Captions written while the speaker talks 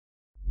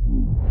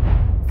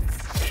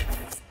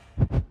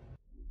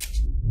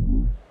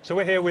So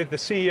we're here with the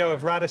CEO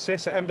of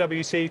Radisys at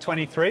MWC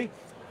 23.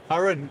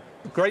 Arun,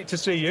 great to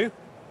see you.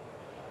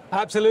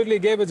 Absolutely,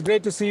 Gabe. It's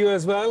great to see you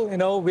as well. You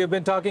know, we've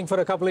been talking for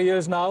a couple of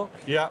years now.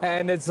 Yeah.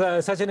 And it's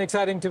such an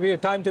exciting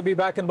time to be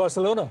back in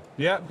Barcelona.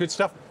 Yeah, good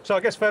stuff. So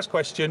I guess first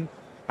question,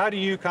 how do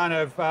you kind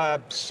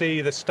of see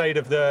the state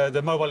of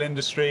the mobile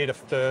industry,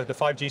 the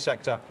 5G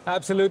sector?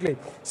 Absolutely.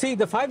 See,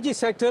 the 5G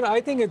sector,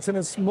 I think it's in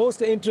its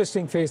most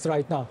interesting phase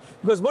right now.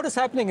 Because what is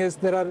happening is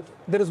there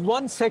is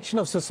one section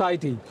of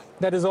society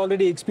that is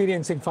already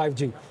experiencing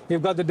 5G.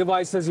 You've got the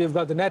devices, you've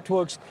got the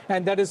networks,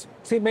 and that is,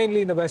 see,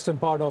 mainly in the western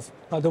part of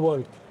the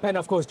world, and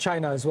of course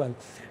China as well.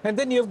 And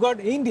then you've got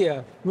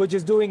India, which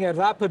is doing a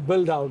rapid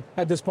build-out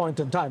at this point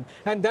in time.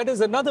 And that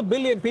is another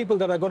billion people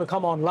that are going to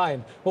come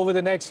online over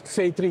the next,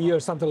 say, 3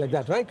 years, something like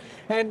that, right?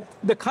 And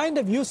the kind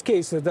of use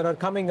cases that are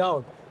coming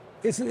out,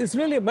 it's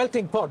really a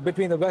melting pot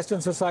between the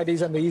Western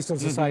societies and the Eastern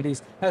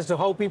societies as to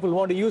how people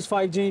want to use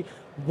 5G,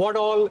 what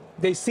all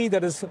they see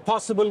that is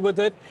possible with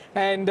it,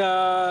 and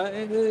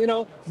you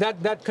know,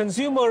 that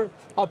consumer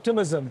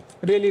optimism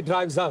really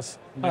drives us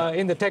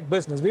in the tech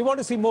business. We want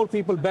to see more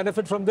people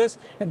benefit from this,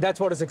 and that's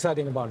what is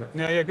exciting about it.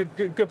 Yeah,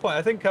 good point.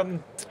 I think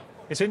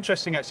it's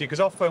interesting actually, because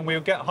often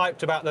we'll get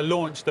hyped about the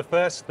launch, the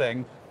first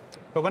thing,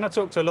 but when I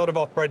talk to a lot of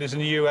operators in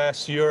the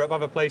US, Europe,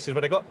 other places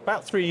where they've got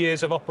about 3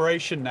 years of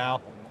operation now,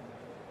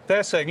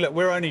 they're saying, look,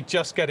 we're only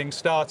just getting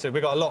started.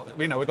 We've got a lot,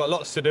 you know, we've got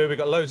lots to do. We've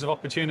got loads of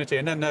opportunity.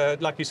 And then,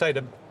 like you say,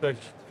 the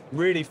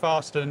really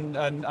fast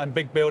and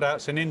big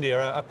build-outs in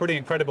India are pretty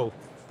incredible.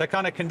 They're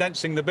kind of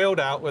condensing the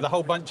build-out with a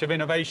whole bunch of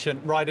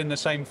innovation right in the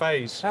same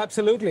phase.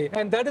 Absolutely.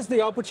 And that is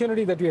the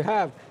opportunity that you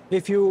have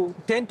if you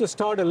tend to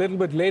start a little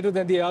bit later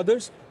than the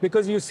others,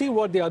 because you see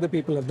what the other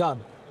people have done.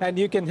 And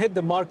you can hit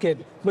the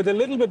market with a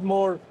little bit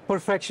more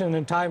perfection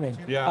and timing.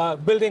 Yeah.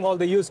 Building all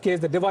the use case,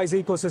 the device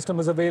ecosystem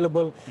is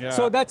available. Yeah.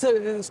 So that's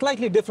a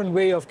slightly different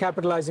way of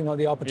capitalizing on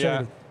the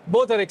opportunity. Yeah.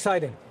 Both are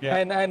exciting. Yeah.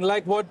 And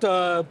like what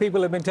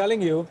people have been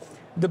telling you,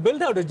 the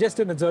build out is just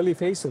in its early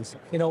phases.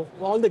 You know,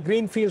 all the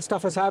greenfield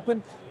stuff has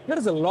happened. There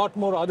is a lot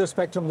more other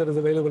spectrum that is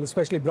available,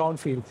 especially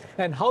brownfield.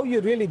 And how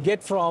you really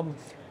get from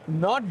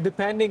not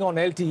depending on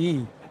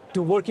LTE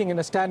to working in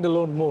a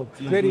standalone mode,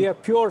 where you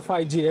have pure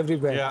 5G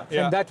everywhere. Yeah,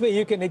 yeah. And that way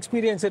you can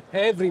experience it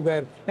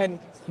everywhere, and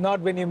not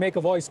when you make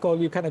a voice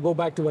call, you kind of go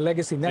back to a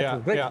legacy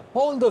network, right? Yeah.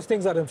 All those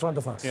things are in front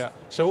of us. Yeah.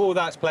 So all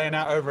that's playing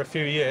out over a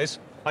few years.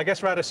 I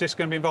guess Radisys is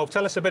going to be involved.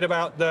 Tell us a bit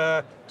about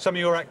some of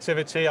your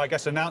activity, I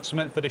guess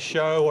announcement for the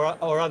show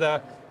or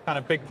other kind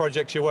of big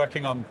projects you're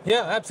working on.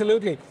 Yeah,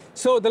 absolutely.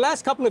 So the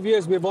last couple of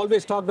years, we've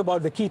always talked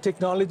about the key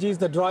technologies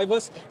that drive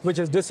us, which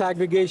is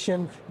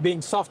disaggregation, being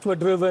software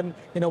driven,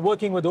 you know,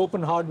 working with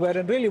open hardware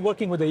and really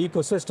working with the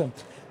ecosystem.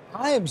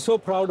 I am so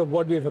proud of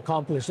what we've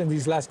accomplished in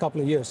these last couple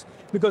of years,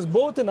 because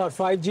both in our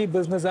 5G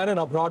business and in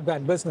our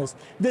broadband business,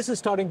 this is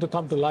starting to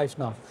come to life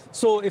now.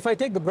 So if I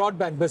take the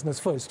broadband business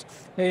first,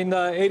 in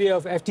the area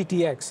of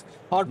FTTX,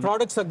 our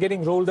products are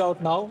getting rolled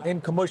out now in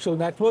commercial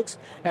networks,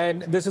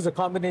 and this is a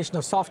combination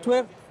of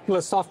software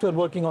plus software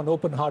working on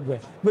open hardware,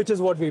 which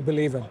is what we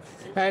believe in.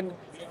 And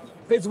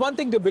it's one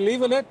thing to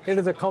believe in it, it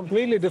is a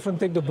completely different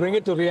thing to bring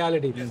it to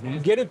reality.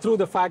 Get it through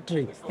the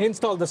factory,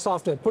 install the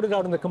software, put it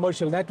out in the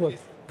commercial network,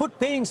 put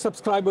paying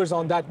subscribers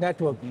on that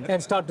network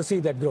and start to see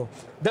that grow.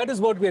 That is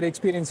what we're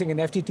experiencing in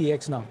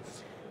FTTX now.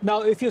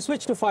 Now, if you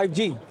switch to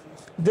 5G,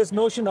 this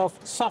notion of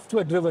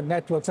software-driven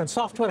networks and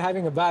software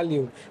having a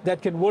value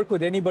that can work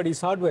with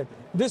anybody's hardware.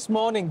 This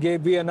morning,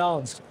 Gabe, we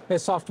announced a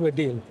software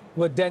deal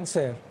with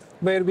Densair,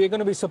 where we're going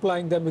to be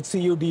supplying them with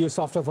CUDU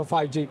software for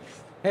 5G.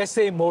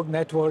 SA mode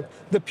network,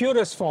 the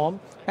purest form,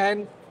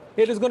 and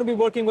it is going to be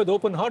working with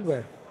open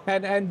hardware.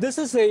 And this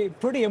is a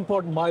pretty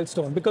important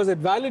milestone because it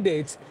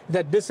validates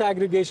that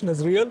disaggregation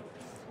is real,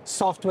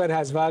 software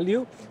has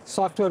value,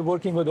 software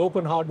working with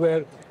open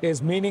hardware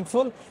is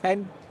meaningful,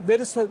 and there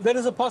is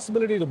a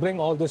possibility to bring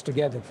all this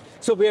together.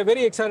 So we are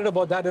very excited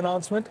about that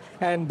announcement,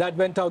 and that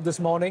went out this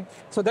morning.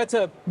 So that's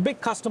a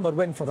big customer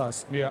win for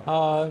us.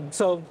 Yeah.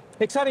 So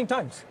exciting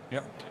times.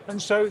 Yeah.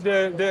 And so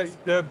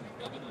the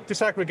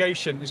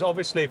disaggregation is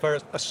obviously, for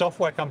a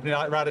software company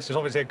like Radisys, is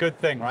obviously a good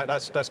thing, right?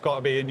 That's got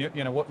to be in,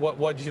 you know,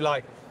 what do you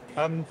like?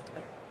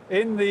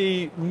 In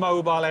the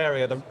mobile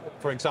area,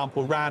 for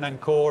example, RAN and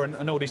core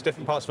and all these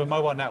different parts of a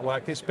mobile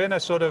network, it's been a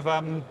sort of,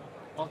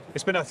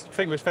 it's been, I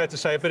think it's fair to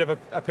say, a bit of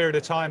a period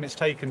of time it's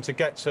taken to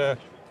get to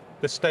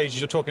the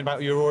stages you're talking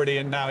about you're already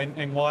in now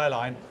in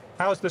wireline.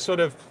 How's the sort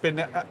of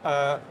been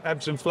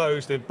ebbs and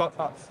flows, the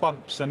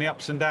bumps and the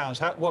ups and downs?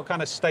 What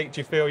kind of state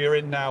do you feel you're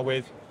in now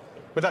with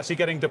actually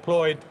getting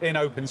deployed in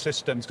open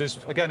systems? Because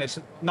again, it's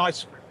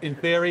nice in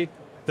theory,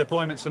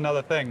 deployment's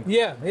another thing.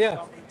 Yeah,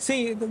 yeah.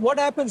 See, what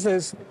happens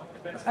is,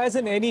 as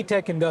in any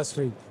tech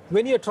industry,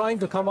 when you're trying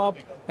to come up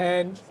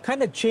and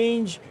kind of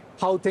change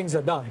how things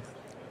are done,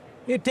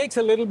 it takes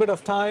a little bit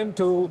of time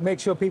to make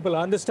sure people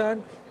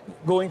understand,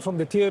 going from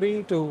the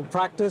theory to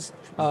practice,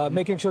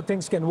 making sure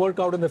things can work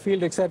out in the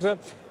field, etc.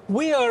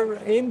 We are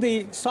in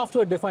the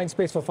software-defined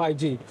space for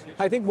 5G.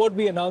 I think what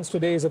we announced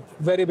today is a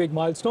very big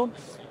milestone.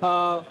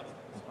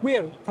 we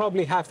are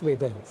probably halfway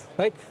there,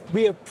 right?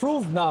 We have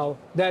proved now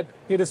that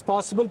it is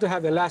possible to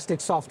have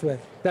elastic software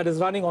that is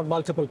running on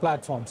multiple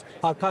platforms.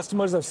 Our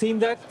customers have seen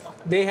that.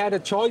 They had a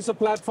choice of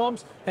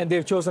platforms, and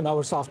they've chosen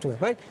our software,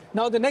 right?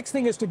 Now, the next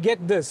thing is to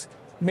get this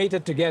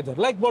mated together,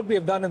 like what we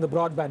have done in the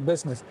broadband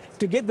business,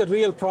 to get the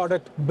real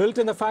product built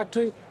in the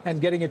factory and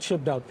getting it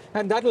shipped out.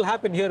 And that will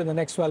happen here in the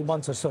next 12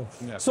 months or so.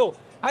 Yeah. So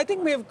I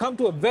think we have come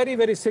to a very,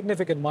 very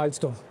significant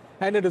milestone.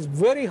 And it is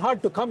very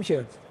hard to come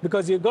here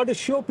because you've got to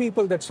show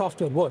people that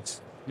software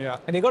works. Yeah.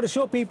 And you've got to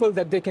show people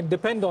that they can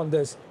depend on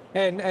this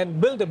and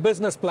build a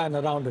business plan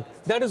around it.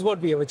 That is what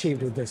we have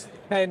achieved with this.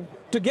 And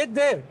to get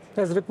there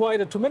has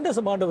required a tremendous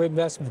amount of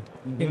investment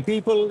in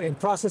people, in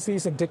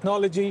processes, in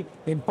technology,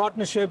 in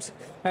partnerships,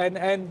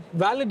 and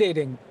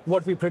validating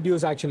what we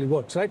produce actually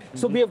works, right?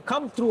 So we have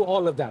come through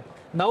all of that.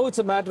 Now it's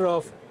a matter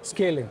of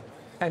scaling,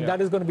 and that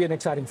is going to be an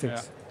exciting phase.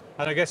 Yeah.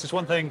 And I guess it's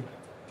one thing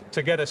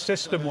to get a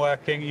system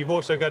working, you've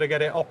also got to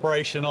get it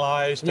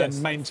operationalized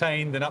and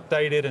maintained and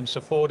updated and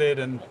supported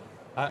and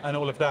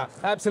all of that.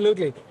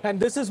 Absolutely. And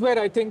this is where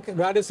I think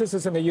Radisys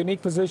is in a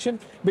unique position,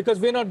 because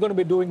we're not going to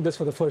be doing this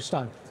for the first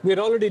time. We're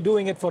already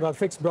doing it for our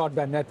fixed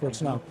broadband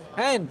networks now.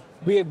 And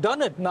we have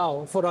done it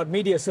now for our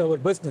media server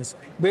business,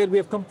 where we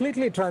have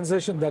completely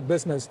transitioned that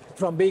business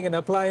from being an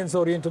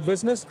appliance-oriented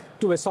business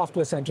to a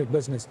software-centric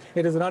business.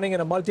 It is running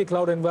in a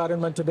multi-cloud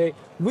environment today.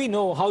 We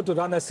know how to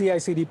run a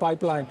CI/CD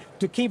pipeline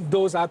to keep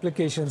those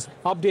applications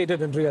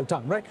updated in real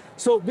time, right?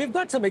 So we've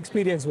got some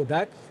experience with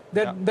that.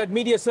 That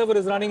media server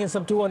is running in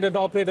some 200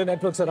 operator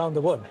networks around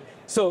the world.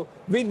 So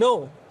we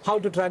know how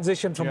to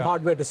transition from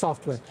hardware to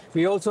software.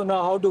 We also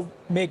know how to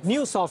make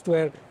new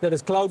software that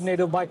is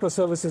cloud-native,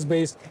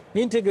 microservices-based,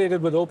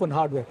 integrated with open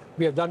hardware.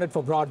 We have done it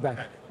for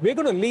broadband. We're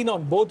going to lean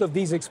on both of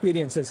these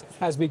experiences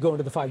as we go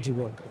into the 5G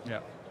world. Yeah.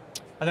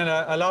 And then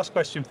a last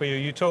question for you.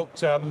 You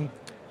talked, well,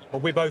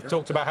 we both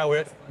talked about how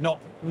we're not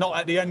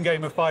at the end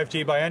game of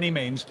 5G by any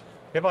means.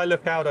 If I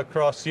look out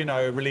across,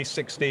 release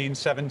 16,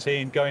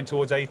 17, going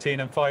towards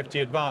 18 and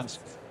 5G Advanced,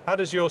 how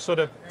does your sort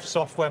of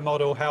software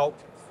model help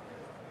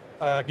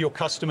your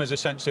customers,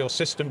 essentially, or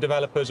system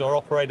developers or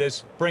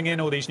operators, bring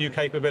in all these new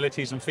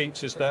capabilities and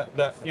features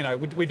that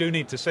we do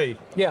need to see?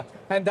 Yeah,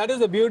 and that is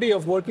the beauty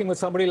of working with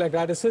somebody like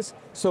Radisys.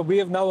 So we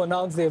have now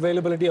announced the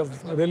availability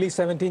of release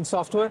 17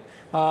 software,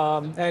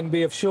 and we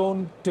have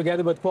shown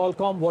together with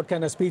Qualcomm what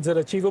kind of speeds are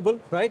achievable,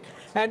 right?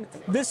 And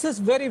this is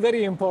very,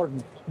 very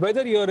important,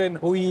 whether you're an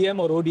OEM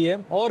or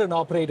ODM or an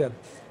operator,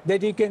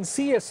 that you can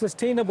see a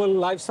sustainable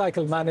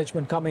lifecycle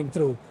management coming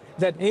through,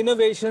 that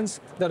innovations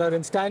that are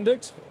in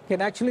standards can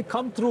actually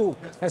come through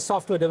a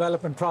software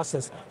development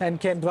process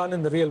and can run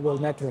in the real world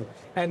network.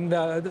 And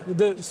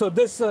so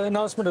this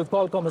announcement of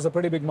Qualcomm is a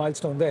pretty big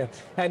milestone there.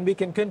 And we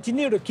can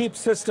continue to keep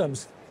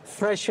systems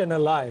fresh and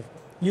alive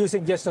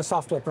using just a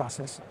software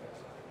process.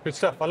 Good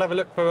stuff. I'll have a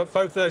look for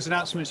both those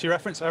announcements you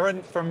referenced.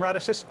 Arun from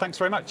Radisys, thanks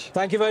very much.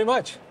 Thank you very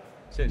much.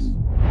 Cheers.